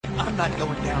not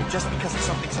going down just because of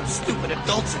something some stupid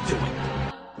adults are doing.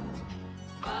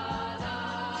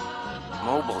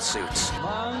 Mobile suits.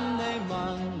 Monday,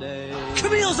 Monday.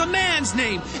 Camille's a man's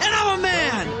name, and I'm a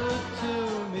man!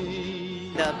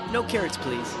 No carrots,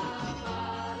 please.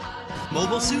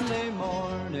 Mobile suit? Monday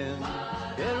morning,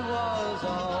 it was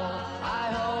all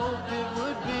I hoped it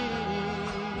would be.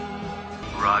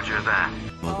 Roger that.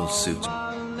 Mobile suit.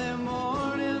 Monday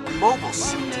morning, Mobile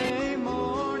suit. Monday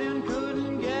morning,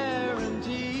 couldn't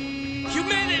guarantee.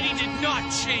 Humanity did not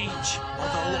change.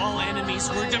 Although all enemies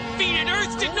were defeated,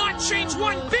 Earth did not change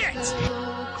one bit!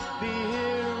 Be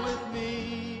here with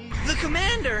me. The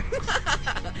commander!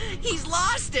 He's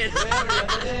lost it!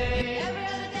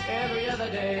 Every other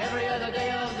day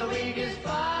of the week is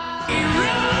fine.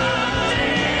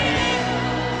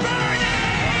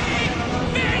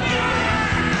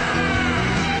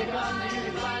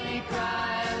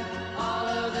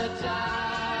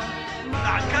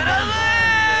 Not gonna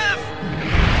live!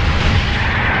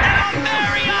 And I'll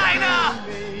marry Ina!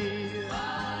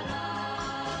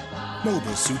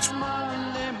 Mobile suits.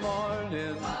 Monday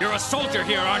morning. You're a soldier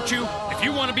here, aren't you? If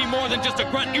you want to be more than just a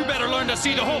grunt, you better learn to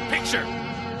see the whole picture.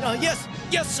 Yes,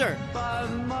 sir.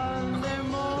 Monday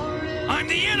morning. I'm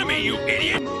the enemy, you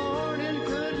idiot! Morning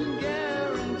couldn't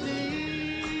guarantee.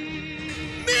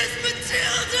 Miss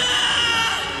Matilda!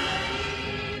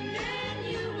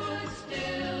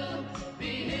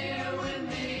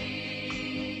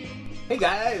 Hey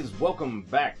guys, welcome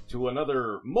back to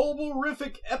another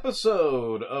mobile-rific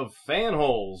episode of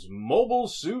Fanholes Mobile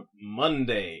Suit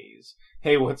Mondays.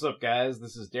 Hey, what's up guys?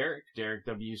 This is Derek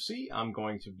WC. I'm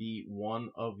going to be one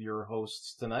of your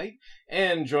hosts tonight.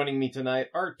 And joining me tonight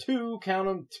are two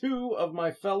of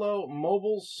my fellow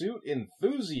mobile suit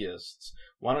enthusiasts.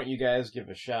 Why don't you guys give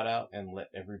a shout out and let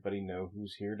everybody know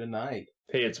who's here tonight?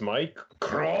 Hey, it's Mike.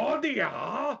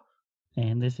 Claudia!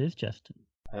 And this is Justin.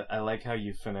 I like how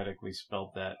you phonetically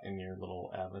spelled that in your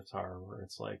little avatar, where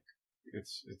it's like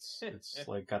it's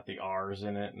like got the R's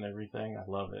in it and everything. I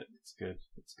love it. It's good.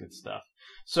 It's good stuff.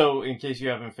 So, in case you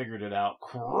haven't figured it out,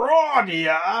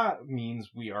 Claudia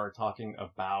means we are talking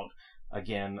about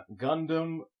again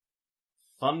Gundam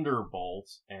Thunderbolt,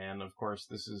 and of course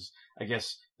this is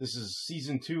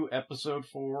season 2, episode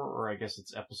 4, or I guess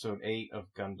it's episode 8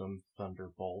 of Gundam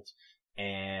Thunderbolt.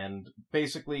 And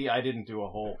basically, I didn't do a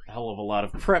whole hell of a lot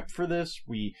of prep for this.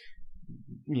 We,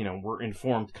 were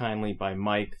informed kindly by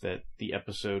Mike that the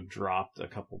episode dropped a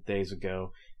couple days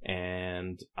ago,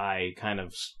 and I kind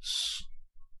of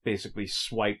basically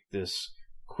swiped this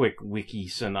quick wiki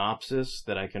synopsis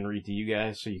that I can read to you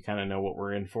guys, so you kind of know what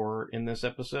we're in for in this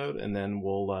episode, and then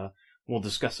we'll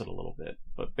discuss it a little bit.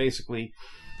 But basically,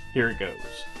 here it goes.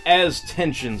 As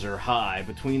tensions are high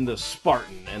between the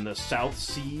Spartan and the South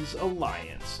Seas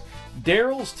Alliance,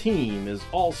 Daryl's team is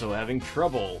also having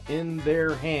trouble in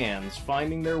their hands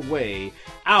finding their way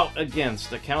out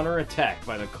against a counterattack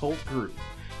by the cult group.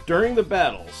 During the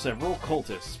battle, several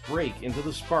cultists break into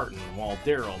the Spartan while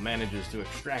Daryl manages to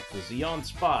extract the Zeon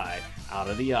spy out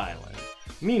of the island.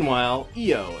 Meanwhile,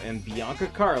 Io and Bianca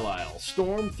Carlisle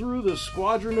storm through the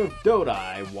squadron of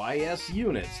Dodai YS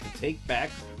units to take back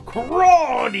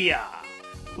Claudia,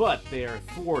 but they are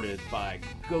thwarted by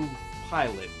Ghost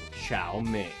pilot Chow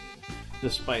Ming.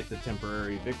 Despite the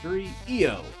temporary victory,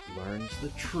 Io learns the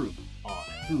truth on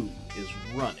who is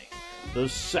running the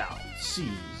South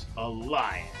Seas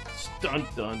Alliance. Dun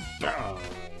dun dun!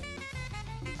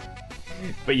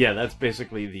 But yeah, that's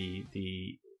basically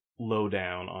the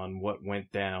lowdown on what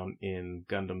went down in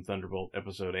Gundam Thunderbolt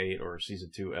Episode 8 or Season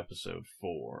 2 Episode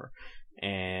 4.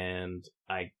 And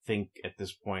I think at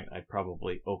this point I'd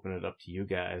probably open it up to you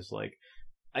guys. Like,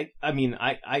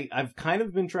 I've kind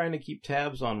of been trying to keep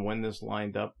tabs on when this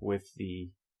lined up with the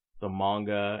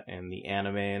manga and the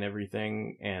anime and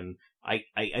everything, and I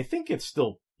think it's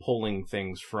still pulling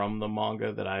things from the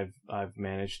manga that I've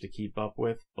managed to keep up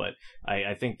with, but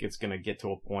I think it's gonna get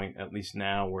to a point, at least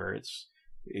now, where it's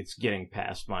getting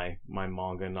past my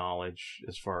manga knowledge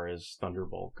as far as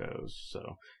Thunderbolt goes.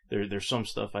 So there's some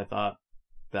stuff I thought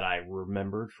that I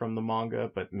remembered from the manga,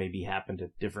 but maybe happened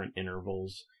at different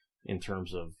intervals in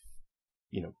terms of,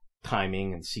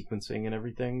 timing and sequencing and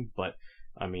everything. But,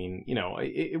 I mean,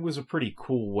 it was a pretty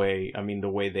cool way. I mean, the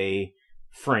way they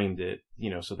framed it,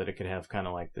 so that it could have kind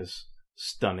of like this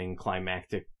stunning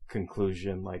climactic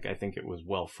conclusion. Like, I think it was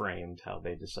well framed how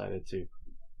they decided to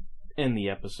end the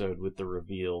episode with the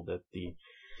reveal that the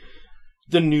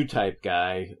new type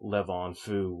guy, Levon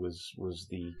Fu, was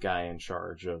the guy in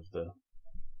charge of the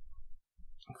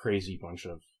crazy bunch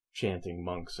of chanting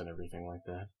monks and everything like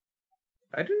that.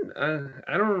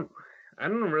 I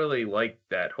don't really like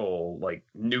that whole like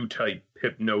new type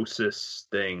hypnosis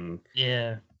thing.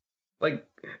 Yeah. Like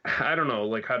I don't know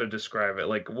like how to describe it.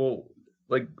 Like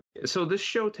so this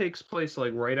show takes place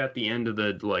like right at the end of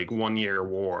the like 1 year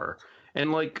war.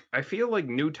 And like I feel like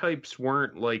new types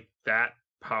weren't like that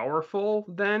powerful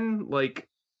then. Like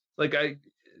I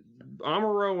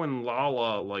Amuro and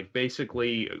Lala like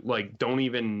basically like don't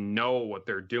even know what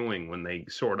they're doing when they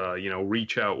sort of,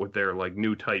 reach out with their like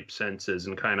new type senses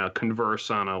and kind of converse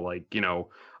on a like,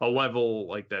 a level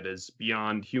like that is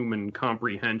beyond human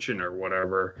comprehension or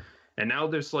whatever. And now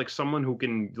there's like someone who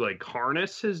can like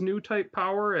harness his new type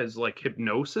power as like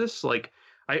hypnosis. Like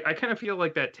I kind of feel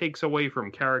like that takes away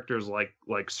from characters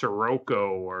like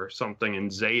Sirocco or something in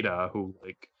Zeta who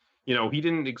like he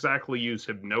didn't exactly use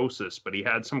hypnosis, but he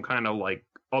had some kind of like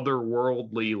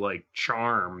otherworldly like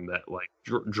charm that like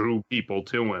drew people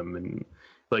to him. And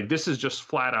like this is just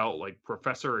flat out like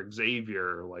Professor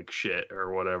Xavier like shit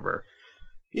or whatever.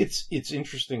 It's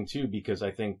interesting too because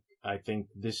I think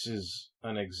this is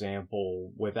an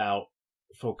example without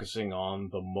focusing on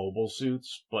the mobile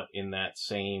suits, but in that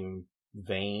same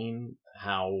vein,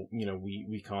 how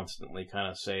we constantly kind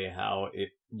of say how it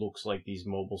looks like these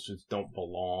mobile suits don't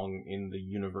belong in the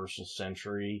universal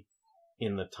century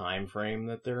in the time frame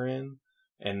that they're in,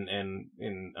 and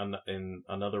in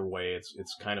another way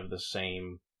it's kind of the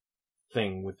same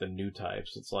thing with the new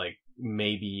types. It's like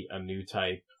maybe a new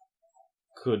type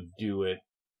could do it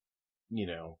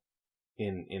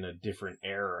in a different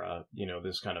era,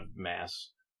 this kind of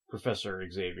mass Professor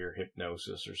Xavier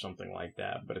hypnosis or something like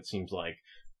that, but it seems like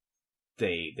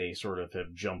they sort of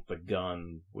have jumped the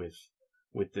gun with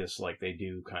this, like they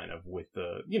do kind of with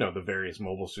the the various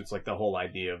mobile suits, like the whole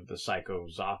idea of the Psycho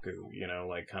Zaku,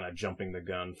 like kind of jumping the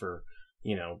gun for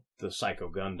the Psycho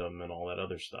Gundam and all that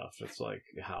other stuff. It's like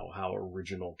how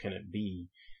original can it be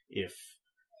if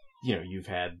you've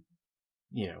had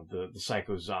the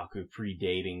Psycho Zaku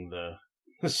predating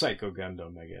the Psycho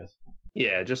Gundam, I guess.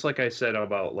 Yeah, just like I said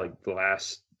about like the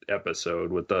last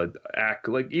episode with the act,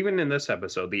 like even in this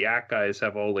episode, the act guys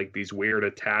have all like these weird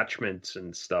attachments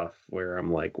and stuff where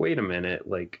I'm like, wait a minute,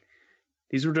 like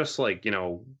these were just like,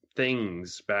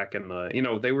 things back in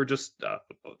the, they were just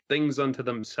things unto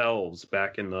themselves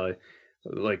back in the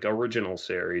like original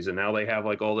series. And now they have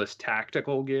like all this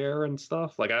tactical gear and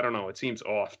stuff. Like, I don't know. It seems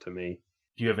off to me.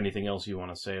 Do you have anything else you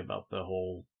want to say about the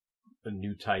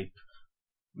new type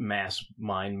mass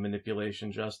mind manipulation,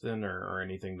 Justin, or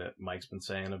anything that Mike's been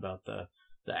saying about the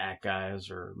act guys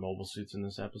or mobile suits in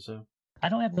this episode? I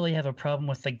don't really have a problem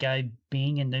with the guy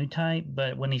being a new type,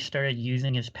 but when he started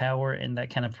using his power in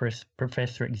that kind of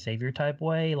Professor Xavier type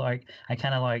way, like I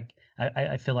kind of like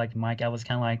I feel like Mike, I was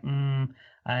kind of like,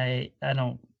 I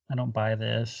don't buy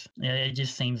this. It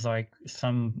just seems like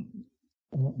some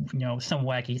some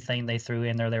wacky thing they threw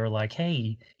in there. They were like,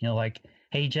 hey, like,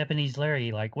 hey, Japanese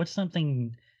Larry, like, what's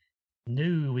something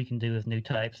new we can do with new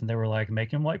types? And they were like,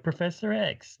 make him like Professor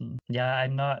X. And yeah,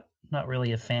 I'm not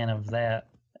really a fan of that.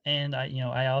 And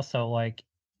I also like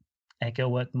echo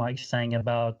what Mike's saying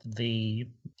about the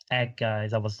act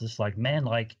guys. I was just like, man,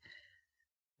 like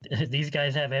these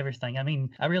guys have everything. I mean,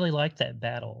 I really liked that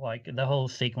battle, like the whole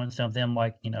sequence of them,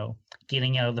 like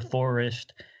getting out of the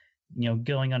forest,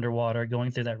 going underwater,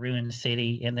 going through that ruined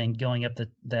city, and then going up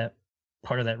that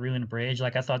part of that ruined bridge.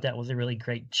 Like I thought that was a really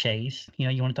great chase.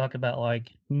 You want to talk about like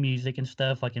music and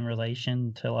stuff, like in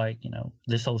relation to like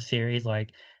this whole series, like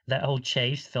that whole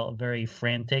chase felt very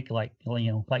frantic, like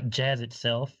like jazz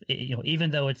itself.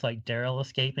 Even though it's like Daryl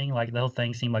escaping, like the whole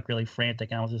thing seemed like really frantic.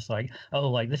 And I was just like, oh,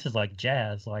 like this is like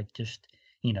jazz, like just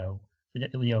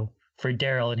for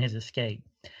Daryl and his escape.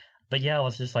 But yeah, I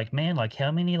was just like, man, like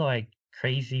how many like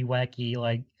crazy, wacky,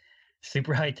 like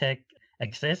super high tech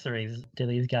accessories do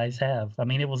these guys have? I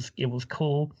mean, it was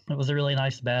cool. It was a really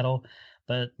nice battle,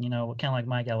 but kind of like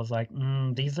Mike, I was like,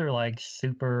 these are like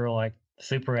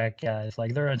super act guys,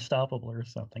 like they're unstoppable or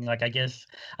something. Like I guess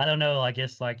I don't know. I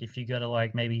guess like if you go to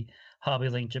like maybe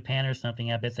Hobbylink Japan or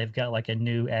something, I bet they've got like a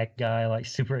new act guy like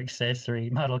super accessory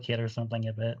model kit or something.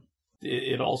 I bet.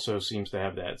 It also seems to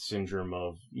have that syndrome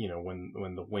of,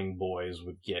 when the Wing Boys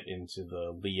would get into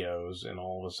the Leos and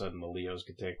all of a sudden the Leos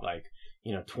could take like,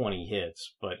 20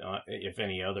 hits, but if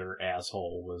any other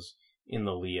asshole was in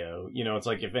the Leo, it's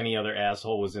like if any other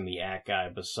asshole was in the act guy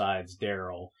besides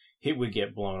Daryl, it would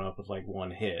get blown up with like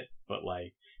one hit. But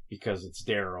like, because it's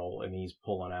Daryl and he's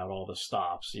pulling out all the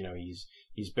stops,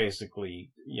 he's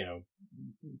basically,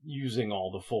 using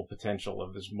all the full potential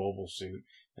of this mobile suit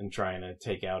and trying to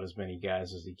take out as many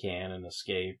guys as he can and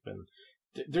escape. And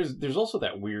there's also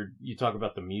that weird, you talk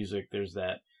about the music, there's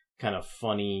that kind of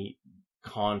funny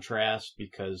contrast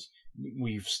because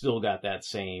we've still got that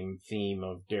same theme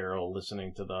of Daryl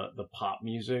listening to the pop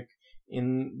music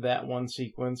in that one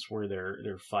sequence where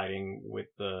they're fighting with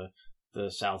the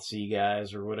South Sea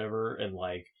guys or whatever, and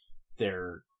like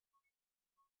they're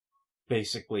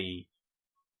basically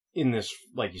in this,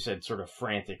 like you said, sort of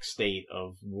frantic state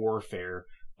of warfare,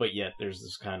 but yet there's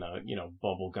this kind of,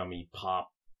 bubblegummy pop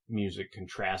music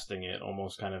contrasting it,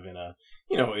 almost kind of in a,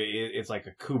 it's like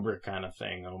a Kubrick kind of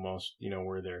thing almost,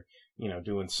 where they're,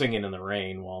 doing Singing in the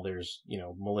Rain while there's,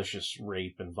 malicious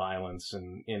rape and violence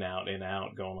and in out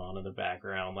going on in the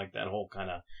background. Like that whole kind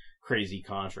of crazy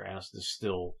contrast is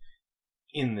still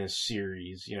in this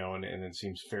series, and it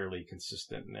seems fairly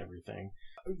consistent and everything.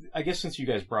 I guess since you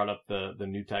guys brought up the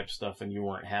new type stuff and you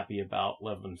weren't happy about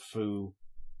Levin Fu,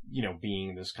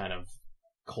 being this kind of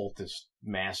cultist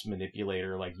mass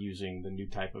manipulator, like using the new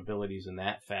type abilities in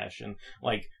that fashion,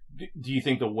 like, do you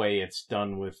think the way it's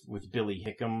done with Billy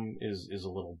Hickam is a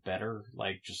little better?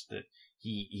 Like, just that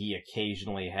he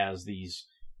occasionally has these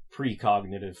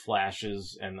precognitive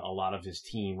flashes and a lot of his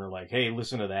team are like, hey,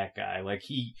 listen to that guy, like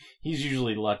he's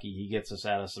usually lucky, he gets us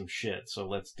out of some shit, so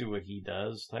let's do what he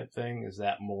does type thing. Is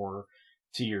that more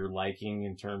to your liking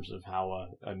in terms of how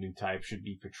a new type should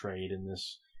be portrayed in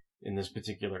this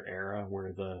particular era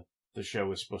where the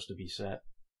show is supposed to be set?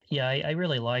 Yeah, I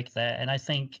really like that, and I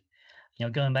think,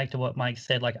 going back to what Mike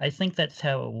said, like I think that's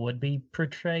how it would be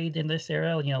portrayed in this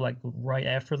era, like right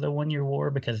after the 1 Year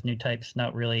War, because new type's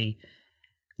not really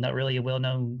a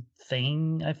well-known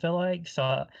thing, I feel like.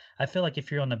 So I feel like if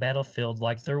you're on the battlefield,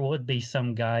 like there would be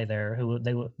some guy there who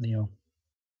they would,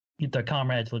 their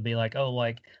comrades would be like, oh,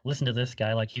 like, listen to this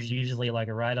guy. Like, he's usually like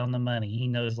right on the money. He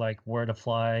knows like where to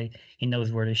fly. He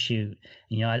knows where to shoot.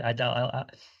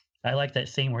 I like that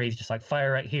scene where he's just like,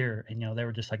 fire right here. And, they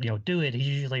were just like, do it. He's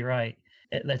usually right.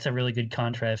 That's a really good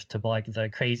contrast to like the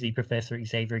crazy Professor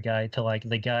Xavier guy to like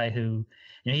the guy who,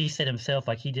 he said himself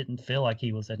like he didn't feel like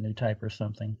he was a new type or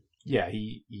something. Yeah,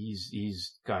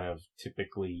 he's kind of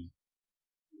typically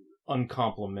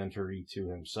uncomplimentary to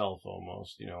himself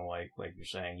almost, like you're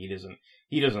saying,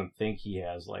 he doesn't think he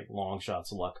has like long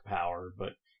shots luck power,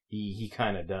 but he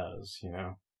kind of does,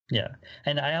 Yeah,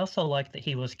 and I also like that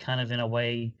he was kind of in a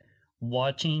way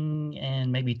watching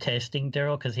and maybe testing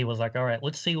Daryl, because he was like, all right,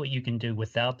 let's see what you can do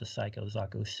without the Psycho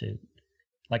Zako suit.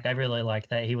 Like, I really like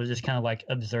that. He was just kind of like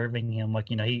observing him. Like,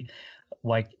 he,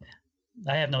 like,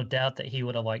 I have no doubt that he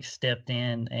would have like stepped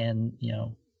in and,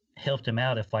 helped him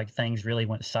out if like things really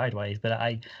went sideways. But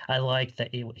I like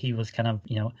that he was kind of,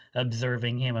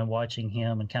 observing him and watching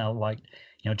him and kind of like,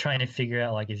 trying to figure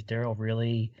out like, is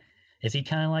he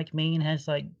kind of like me and has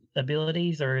like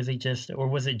abilities, or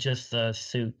was it just the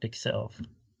suit itself?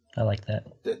 I like that.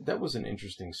 That was an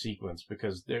interesting sequence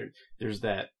because there's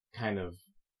that kind of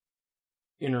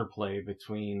interplay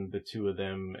between the two of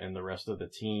them and the rest of the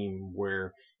team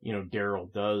where,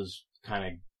 Daryl does kind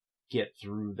of get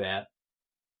through that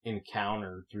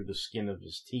encounter through the skin of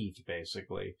his teeth,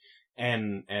 basically.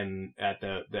 And at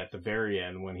the very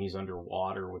end, when he's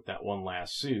underwater with that one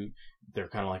last suit, they're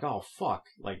kind of like, oh, fuck,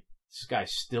 like, this guy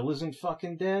still isn't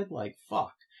fucking dead? Like,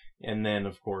 fuck. And then,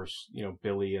 of course,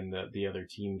 Billy and the other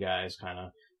team guys kind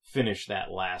of finish that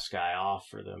last guy off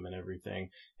for them and everything.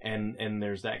 And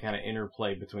there's that kind of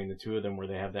interplay between the two of them where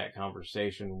they have that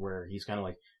conversation where he's kind of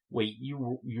like, wait, you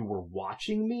were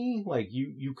watching me? Like,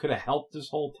 you could have helped this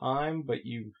whole time, but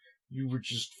you were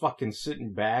just fucking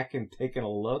sitting back and taking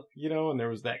a look, and there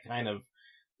was that kind of,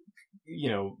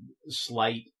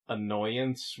 slight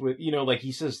annoyance with, like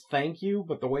he says thank you,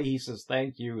 but the way he says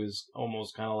thank you is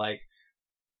almost kind of like,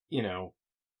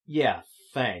 yeah,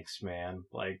 thanks, man.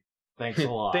 Like, thanks a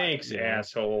lot. Thanks,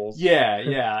 assholes. Yeah.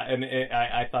 And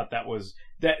I thought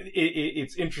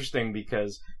it's interesting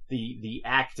because the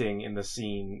acting in the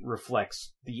scene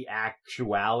reflects the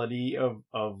actuality of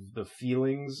the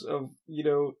feelings of,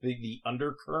 the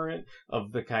undercurrent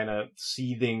of the kind of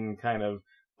seething kind of,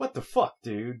 what the fuck,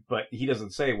 dude? But he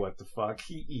doesn't say what the fuck.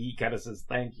 He kind of says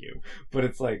thank you. But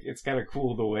it's like, it's kind of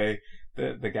cool the way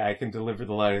the guy can deliver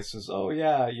the line. He says, oh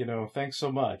yeah, thanks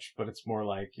so much. But it's more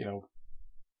like,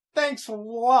 thanks a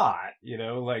lot,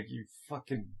 like, you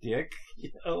fucking dick,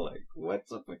 like,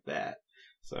 what's up with that?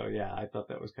 So yeah, I thought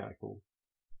that was kind of cool.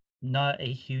 Not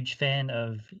a huge fan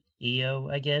of EO,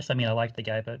 I guess. I mean, I like the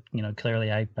guy, but,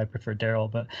 clearly I prefer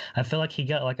Daryl. But I feel like he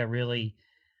got like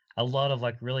a lot of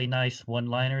like really nice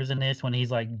one-liners in this when he's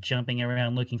like jumping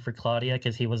around looking for Claudia,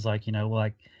 because he was like,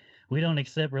 like we don't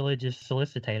accept religious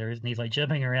solicitators. And he's like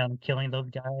jumping around and killing those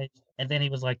guys. And then he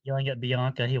was like yelling at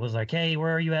Bianca. He was like, hey,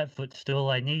 where are you at, Footstool?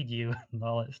 I need you. And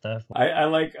all that stuff. I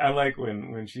like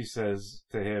when she says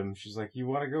to him, she's like, you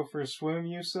want to go for a swim,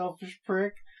 you selfish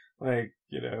prick? Like,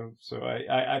 you know, so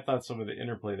I thought some of the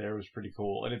interplay there was pretty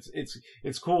cool. And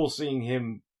it's cool seeing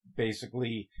him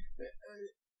basically,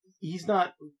 he's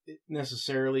not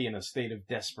necessarily in a state of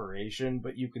desperation,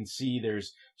 but you can see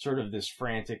there's sort of this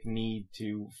frantic need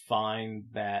to find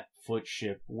that foot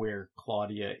ship where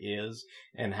Claudia is,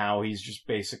 and how he's just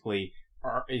basically,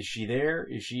 is she there?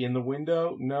 Is she in the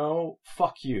window? No?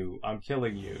 Fuck you. I'm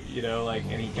killing you. You know, like,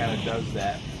 and he kind of does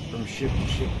that from ship to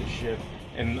ship to ship.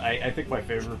 And I think my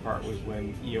favorite part was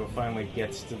when Io finally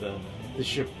gets to the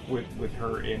ship with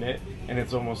her in it, and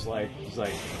it's almost like he's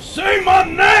like, say my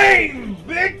name,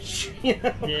 bitch! You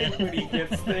know, Yeah. like when he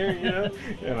gets there, you know?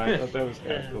 And I thought that was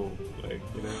kind of cool. Like,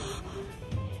 you know.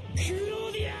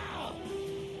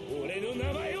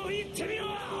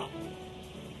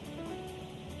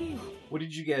 What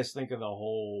did you guys think of the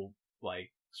whole, like,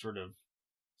 sort of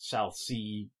South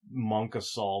Sea monk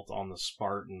assault on the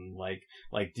Spartan? Like,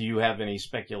 do you have any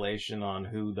speculation on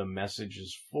who the message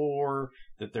is for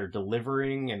that they're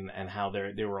delivering, and how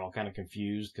they were all kind of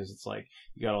confused? Because it's like,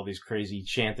 you got all these crazy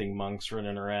chanting monks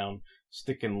running around,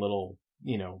 sticking little,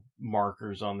 you know,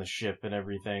 markers on the ship and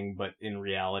everything, but in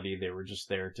reality, they were just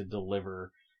there to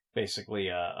deliver basically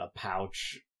a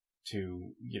pouch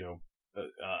to, you know,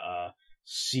 a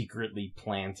secretly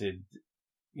planted,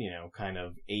 you know, kind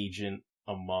of agent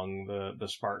among the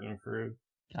Spartan crew.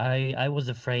 I was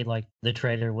afraid like the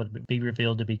traitor would be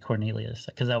revealed to be Cornelius,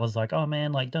 because I was like, oh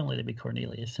man, like don't let it be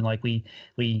Cornelius. And like we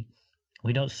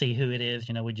don't see who it is,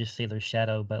 you know, we just see their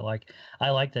shadow. But like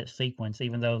I like that sequence,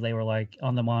 even though they were like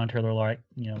on the monitor, they're like,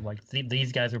 you know, like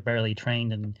these guys are barely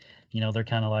trained, and you know they're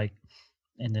kind of like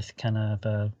in this kind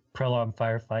of prolonged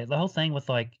firefight. The whole thing with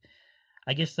like,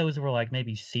 I guess those were like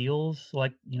maybe seals,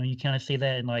 like, you know, you kind of see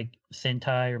that in like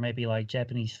Sentai or maybe like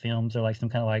Japanese films, or like some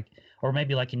kind of like, or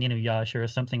maybe like in Inuyasha or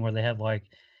something where they have like,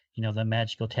 you know, the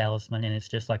magical talisman and it's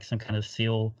just like some kind of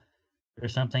seal or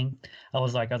something. I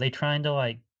was like, are they trying to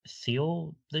like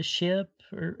seal the ship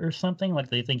or something? Like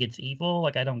they think it's evil?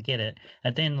 Like I don't get it.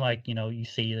 And then like, you know, you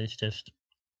see it's just,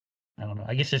 I don't know,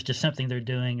 I guess it's just something they're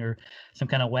doing, or some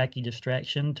kind of wacky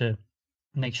distraction to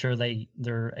make sure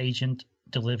their agent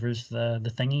delivers the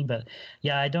thingy. But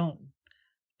yeah, I don't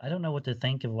know what to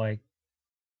think of like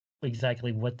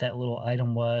exactly what that little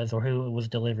item was or who it was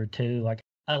delivered to. Like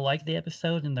I liked the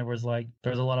episode, and there was a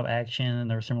lot of action, and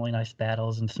there were some really nice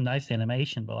battles and some nice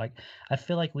animation, but like I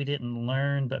feel like we didn't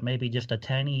learn but maybe just a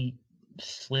tiny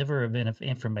sliver of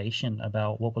information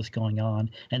about what was going on.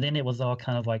 And then it was all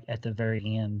kind of like at the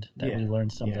very end that we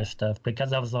learned some of this stuff,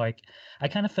 because I was like, I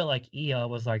kind of felt like Io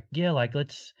was like, yeah, like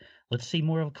let's see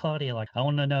more of Claudia. Like I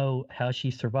want to know how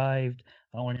she survived.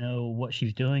 I want to know what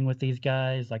she's doing with these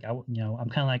guys. Like you know, I'm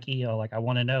kind of like Io. Like I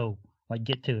want to know, like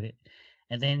get to it.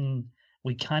 And then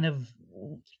we kind of,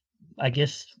 I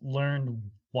guess, learned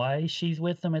why she's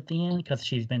with them at the end, because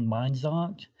she's been mind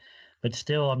zonked. But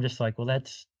still, I'm just like, well,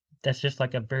 that's just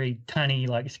like a very tiny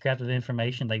like scrap of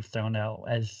information they've thrown out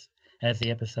as the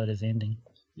episode is ending.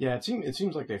 Yeah, it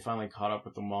seems like they finally caught up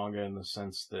with the manga, in the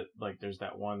sense that like there's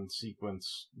that one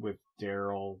sequence with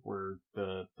Daryl where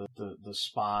the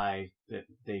spy that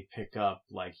they pick up,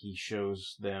 like he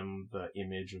shows them the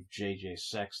image of JJ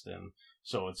Sexton.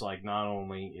 So it's like not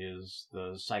only is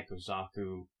the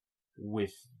Psychozaku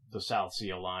with the South Sea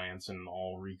Alliance and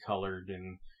all recolored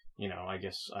in, you know, I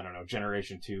guess, I don't know,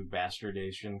 Generation 2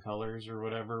 bastardation colors or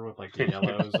whatever, with like the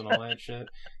yellows and all that shit,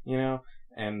 you know?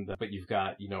 And, but you've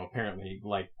got, you know, apparently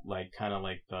like kind of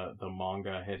like the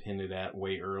manga had hinted at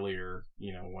way earlier,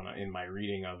 you know, in my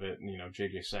reading of it, you know,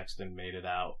 JJ Sexton made it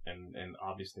out, and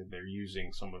obviously they're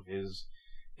using some of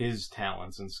his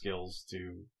talents and skills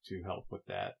to help with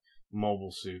that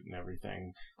mobile suit and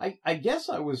everything. I guess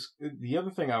the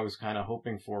other thing I was kind of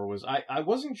hoping for was, I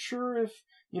wasn't sure if,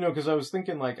 you know, because I was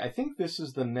thinking like, I think this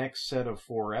is the next set of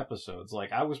 4 episodes.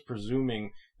 Like I was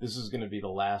presuming this is going to be the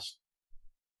last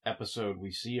episode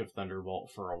we see of Thunderbolt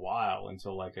for a while,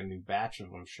 until like a new batch of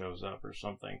them shows up or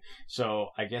something. So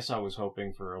I guess I was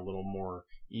hoping for a little more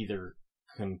either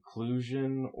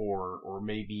conclusion or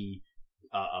maybe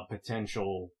a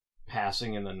potential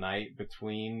passing in the night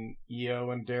between Io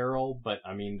and Daryl. But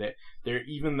I mean, they're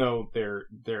even though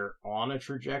they're on a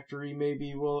trajectory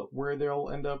maybe where they'll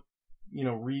end up, you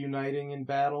know, reuniting in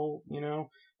battle, you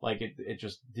know, like it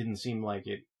just didn't seem like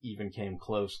it even came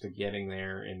close to getting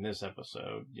there in this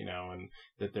episode, you know, and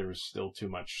that there was still too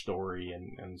much story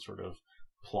and sort of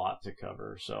plot to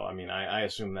cover. So, I mean, I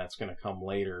assume that's going to come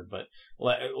later. But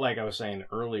like I was saying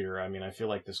earlier, I mean, I feel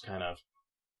like this kind of,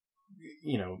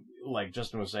 like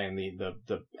Justin was saying,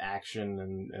 the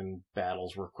action and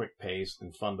battles were quick paced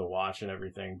and fun to watch and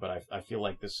everything. But I feel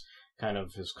like this kind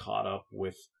of has caught up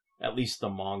with at least the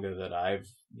manga that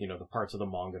the parts of the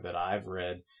manga that I've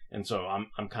read. And so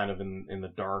I'm kind of in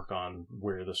the dark on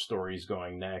where the story's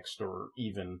going next, or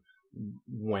even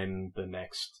when the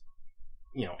next,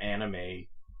 anime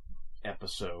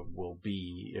episode will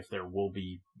be, if there will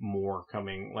be more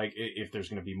coming, like if there's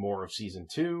going to be more of season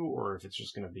 2, or if it's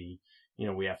just going to be,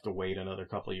 we have to wait another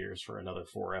couple of years for another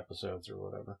 4 episodes or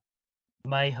whatever.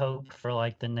 My hope for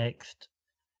like the next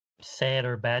set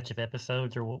or batch of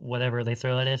episodes or whatever they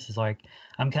throw at us is like,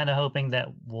 I'm kind of hoping that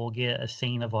we'll get a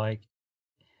scene of like,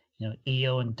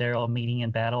 Io and Daryl meeting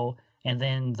in battle, and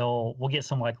then we'll get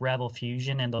some like rival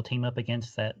fusion, and they'll team up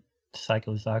against that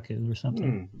Psycho Zaku or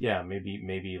something. Yeah,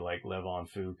 maybe like Levon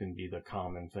Fu can be the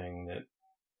common thing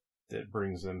that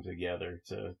brings them together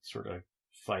to sort of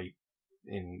fight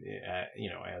in,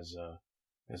 as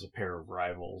a pair of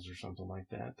rivals or something like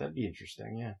that. That'd be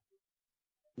interesting. Yeah.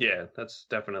 Yeah, that's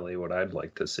definitely what I'd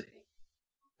like to see.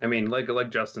 I mean, like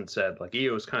Justin said, like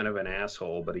Io's kind of an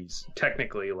asshole, but he's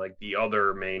technically like the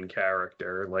other main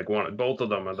character. Like both of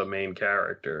them are the main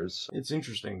characters. It's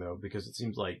interesting though, because it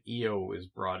seems like Io is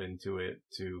brought into it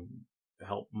to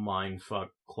help mindfuck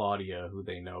Claudia, who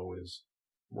they know is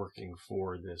working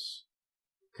for this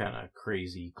kind of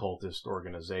crazy cultist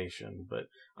organization. But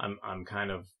I'm kind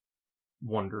of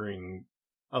wondering,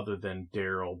 other than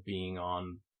Daryl being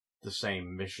on the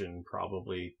same mission,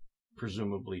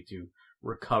 presumably to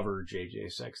recover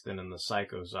JJ Sexton and the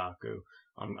Psycho Zaku,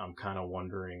 I'm kind of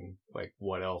wondering like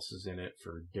what else is in it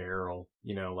for Daryl,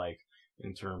 like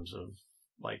in terms of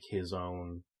like his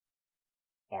own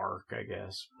arc, I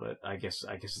guess. But I guess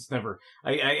it's never.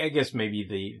 I guess maybe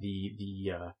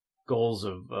the goals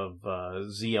of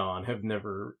Zeon have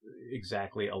never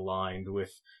exactly aligned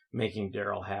with making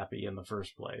Daryl happy in the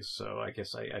first place. So I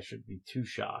guess I shouldn't be too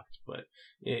shocked. But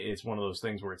it's one of those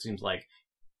things where it seems like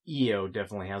Io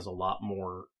definitely has a lot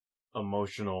more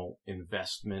emotional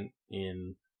investment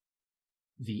in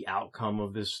the outcome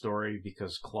of this story,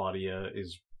 because Claudia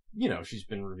is, she's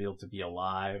been revealed to be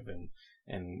alive,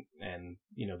 and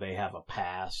they have a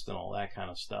past and all that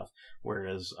kind of stuff.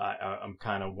 Whereas I'm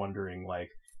kind of wondering, like,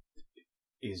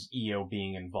 is Io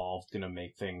being involved going to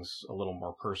make things a little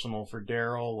more personal for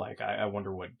Daryl? Like, I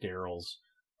wonder what Daryl's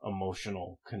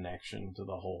emotional connection to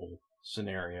the whole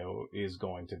scenario is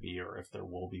going to be, or if there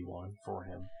will be one for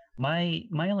him. My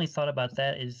only thought about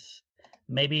that is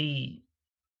maybe,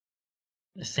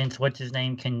 since what's his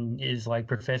name is like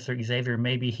Professor Xavier,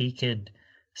 maybe he could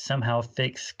somehow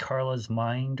fix Carla's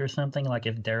mind or something. Like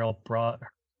if Daryl brought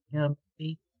him,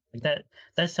 like that.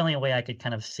 That's the only way I could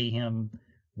kind of see him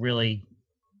really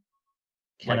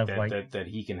that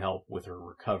he can help with her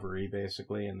recovery,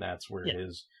 basically, and that's where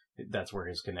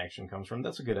his connection comes from.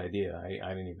 That's a good idea.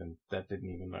 That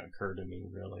didn't even occur to me,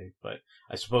 really. But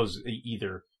I suppose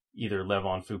either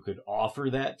Levon Fu could offer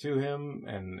that to him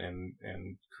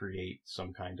and create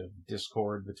some kind of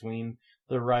discord between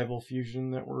the rival fusion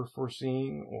that we're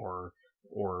foreseeing, or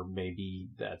maybe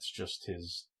that's just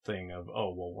his thing of,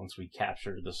 once we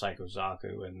capture the Psycho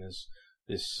Zaku and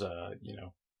this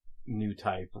new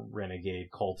type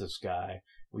renegade cultist guy,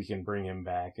 we can bring him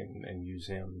back and use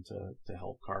him to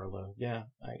help Carla. Yeah,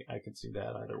 I could see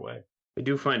that either way. I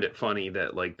do find it funny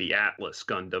that like the Atlas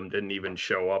Gundam didn't even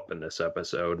show up in this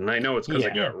episode, and I know it's because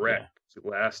it got wrecked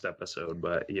last episode,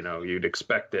 but you'd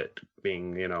expect it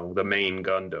being the main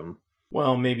Gundam.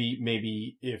 Well,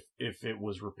 maybe if it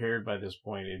was repaired by this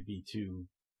point, it'd be too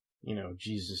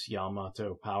Jesus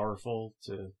Yamato powerful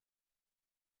to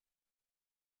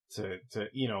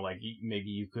like maybe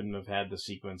you couldn't have had the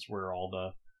sequence where all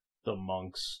the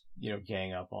monks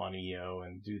gang up on Io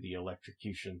and do the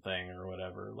electrocution thing or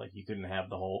whatever. Like you couldn't have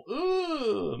the whole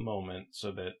moment,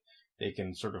 so that they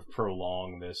can sort of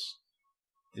prolong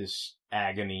this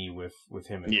agony with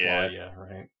him and Claudia,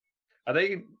 right?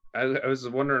 I was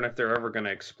wondering if they're ever going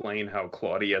to explain how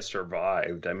Claudia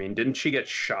survived. I mean, didn't she get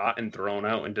shot and thrown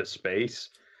out into space?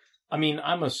 I mean,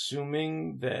 I'm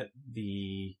assuming that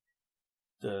the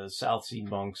South Sea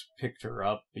monks picked her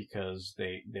up because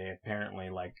they apparently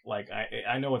like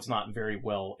I know it's not very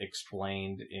well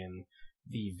explained in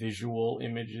the visual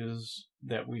images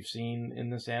that we've seen in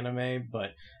this anime,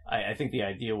 but I think the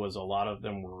idea was a lot of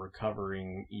them were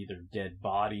recovering either dead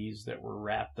bodies that were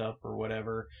wrapped up or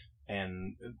whatever,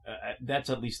 and that's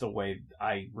at least the way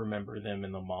I remember them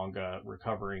in the manga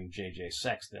recovering J.J.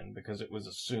 Sexton, because it was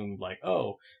assumed like,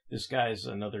 oh, this guy's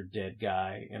another dead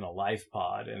guy in a life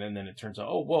pod, and then it turns out,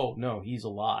 oh, whoa, no, he's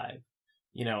alive.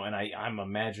 You know, and I'm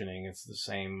imagining it's the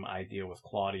same idea with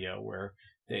Claudia, where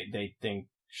they think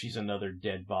she's another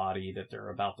dead body that they're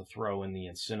about to throw in the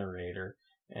incinerator,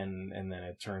 and then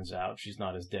it turns out she's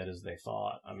not as dead as they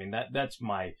thought. I mean, that's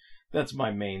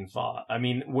my main thought. I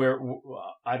mean, where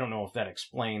I don't know if that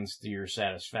explains to your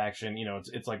satisfaction. You know,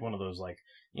 it's like one of those, like,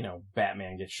 you know,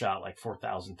 Batman gets shot like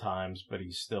 4,000 times, but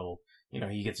he's still, you know,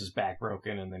 he gets his back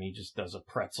broken and then he just does a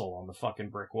pretzel on the fucking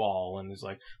brick wall and is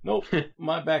like, nope,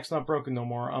 my back's not broken no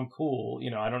more. I'm cool.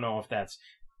 You know, I don't know if that's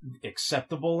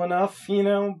acceptable enough, you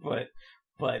know, but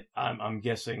I'm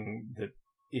guessing that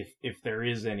if there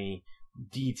is any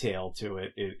detail to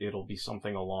it, it'll be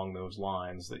something along those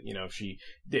lines, that, you know, she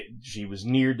was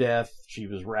near death, she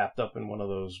was wrapped up in one of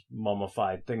those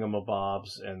mummified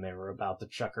thingamabobs, and they were about to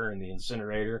chuck her in the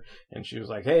incinerator, and she was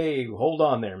like, hey, hold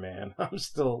on there, man, I'm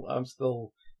still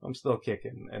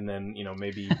kicking. And then, you know,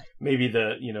 maybe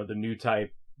the, you know, the new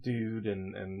type dude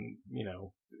and you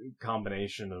know,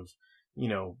 combination of, you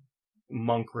know,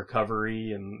 monk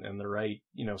recovery and the right,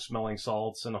 you know, smelling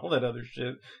salts and all that other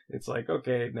shit. It's like,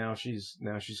 okay, now she's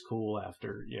cool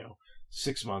after, you know,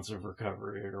 6 months of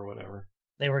recovery or whatever.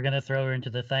 They were going to throw her into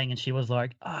the thing and she was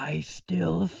like, I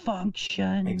still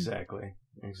function. Exactly.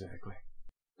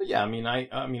 But yeah, I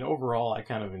mean, overall, I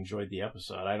kind of enjoyed the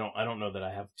episode. I don't know that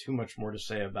I have too much more to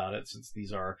say about it, since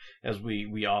these are, as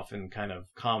we often kind of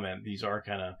comment, these are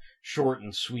kind of short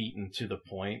and sweet and to the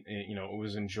point. You know, it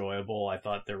was enjoyable. I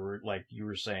thought there were, like you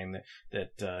were saying,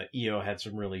 that Io had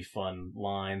some really fun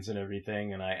lines and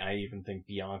everything, and I even think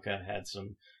Bianca had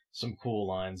some cool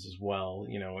lines as well.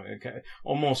 You know,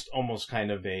 almost kind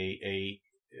of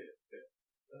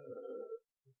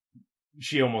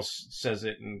she almost says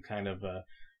it in kind of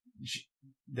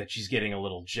that she's getting a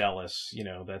little jealous, you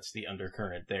know, that's the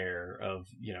undercurrent there of,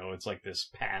 you know, it's like this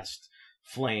past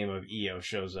flame of Io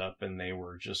shows up and they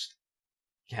were just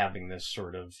having this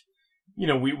sort of, you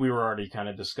know, we were already kind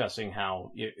of discussing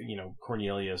how, you know,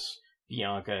 Cornelius,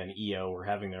 Bianca, and Io were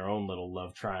having their own little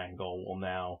love triangle. Well,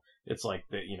 now it's like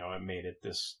that, you know, it made it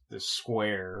this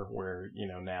square where, you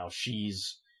know, now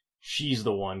she's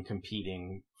the one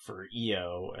competing for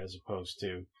Io, as opposed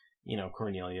to, you know,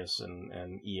 Cornelius and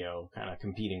Io kind of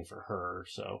competing for her.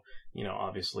 So, you know,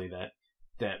 obviously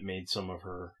that made some of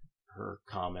her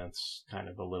comments kind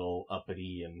of a little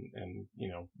uppity and, you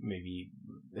know, maybe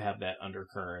have that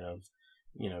undercurrent of,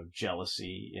 you know,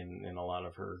 jealousy in a lot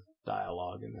of her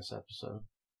dialogue in this episode.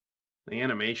 The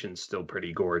animation's still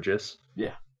pretty gorgeous.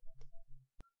 Yeah.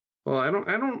 Well, I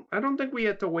don't think we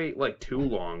had to wait like too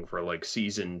long for like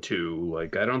season 2.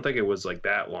 Like, I don't think it was like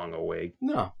that long a wait.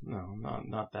 No,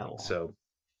 not that long. So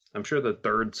I'm sure the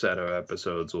third set of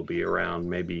episodes will be around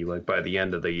maybe like by the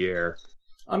end of the year.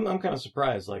 I'm kind of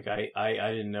surprised. Like, I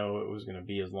didn't know it was going to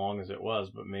be as long as it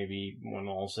was, but maybe when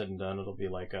all's said and done, it'll be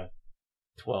like a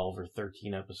 12 or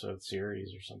 13 episode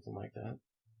series or something like that.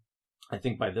 I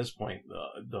think by this point,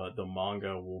 the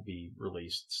manga will be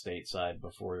released stateside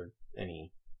before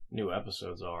any new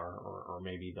episodes are, or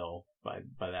maybe they'll by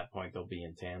that point they'll be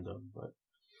in tandem, but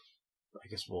I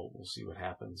guess we'll see what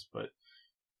happens. But,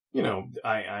 you know,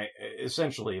 I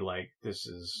essentially, like, this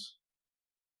is,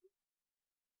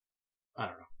 I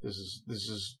don't know, this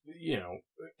is you know,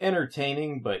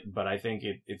 entertaining, but I think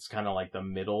it's kind of like the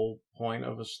middle point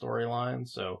of a storyline.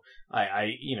 So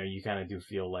I you know, you kind of do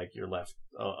feel like you're left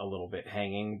a little bit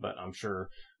hanging, but I'm sure,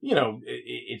 you know,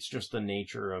 it's just the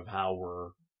nature of how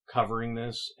we're covering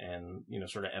this, and, you know,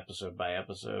 sort of episode by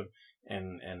episode,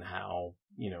 and how,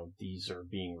 you know, these are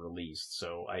being released.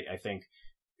 So I think,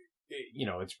 you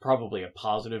know, it's probably a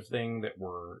positive thing that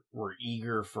we're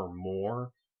eager for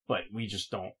more, but we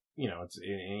just don't, you know, it's,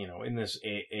 you know, in this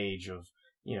age of,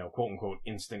 you know, quote unquote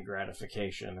instant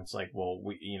gratification, it's like, well,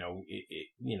 we, you know,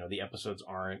 you know, the episodes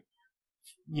aren't,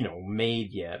 you know,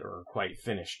 made yet or quite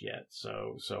finished yet.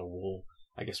 So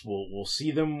I guess we'll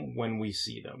see them when we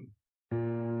see them.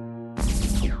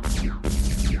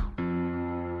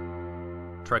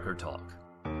 Trekker Talk,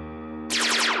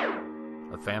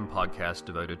 a fan podcast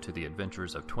devoted to the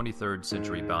adventures of 23rd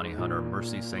century bounty hunter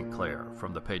Mercy St. Clair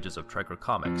from the pages of Trekker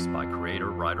Comics by creator,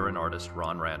 writer, and artist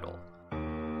Ron Randall.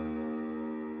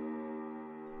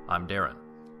 I'm Darren.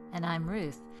 And I'm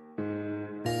Ruth.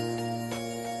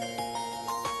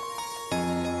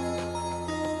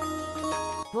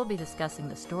 We'll be discussing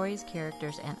the stories,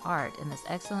 characters, and art in this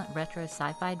excellent retro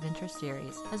sci-fi adventure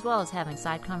series, as well as having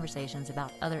side conversations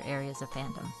about other areas of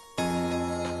fandom.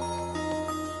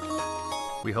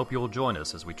 We hope you'll join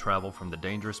us as we travel from the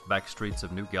dangerous back streets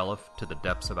of New Guelph to the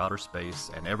depths of outer space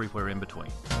and everywhere in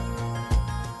between.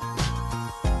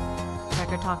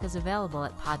 Trekker Talk is available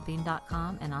at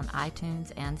podbean.com and on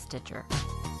iTunes and Stitcher.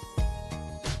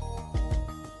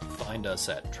 Find us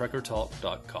at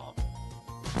trekkertalk.com.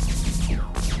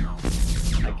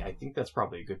 I think that's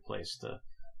probably a good place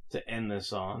to end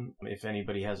this on. If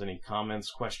anybody has any comments,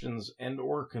 questions, and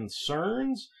or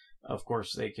concerns, of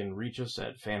course, they can reach us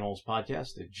at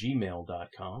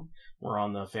fanholespodcast@gmail.com. We're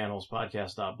on the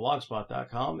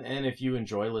fanholespodcast.blogspot.com. And if you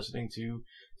enjoy listening to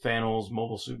Fanholes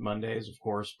Mobile Suit Mondays, of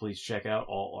course, please check out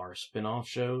all our spin-off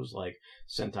shows like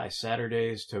Sentai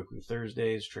Saturdays, Toku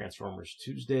Thursdays, Transformers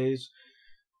Tuesdays,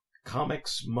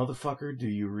 Comics Motherfucker, Do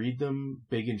You Read Them?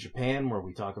 Big in Japan, where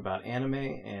we talk about anime,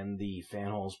 and the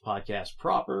Fanholes podcast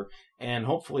proper. And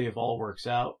hopefully, if all works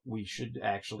out, we should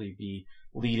actually be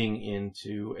leading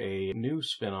into a new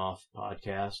spin-off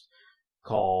podcast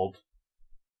called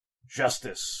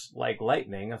Justice Like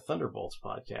Lightning, a Thunderbolts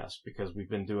podcast, because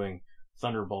we've been doing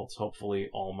Thunderbolts hopefully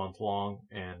all month long,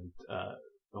 and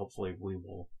hopefully we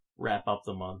will wrap up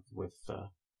the month with the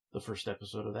first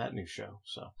episode of that new show.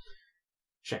 So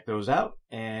check those out,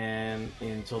 and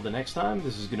until the next time,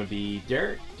 this is going to be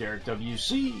Derek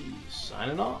WC,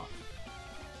 signing off.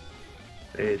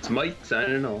 It's Mike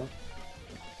signing off.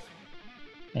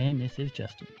 And this is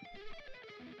Justin.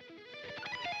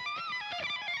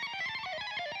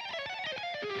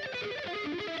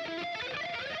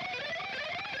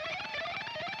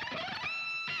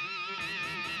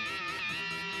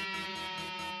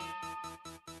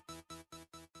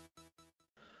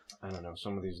 I don't know,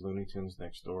 some of these Looney Tunes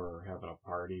next door are having a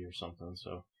party or something,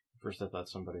 so first I thought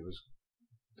somebody was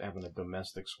having a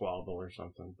domestic squabble or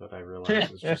something, but I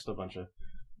realized it's just a bunch of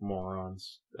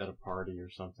morons at a party or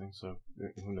something, so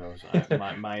who knows.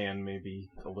 My end may be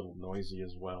a little noisy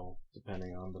as well,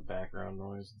 depending on the background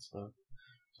noise and stuff.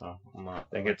 So I'm not...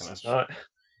 I think it's not...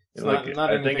 It's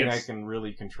not anything I can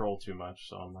really control too much,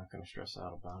 so I'm not going to stress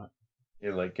out about it.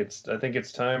 Yeah, I think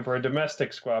it's time for a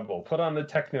domestic squabble. Put on the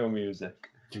techno music.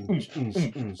 Shut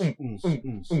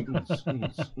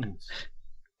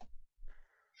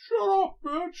up,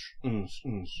 bitch!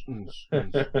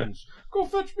 Go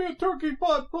fetch me a turkey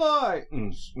pot pie!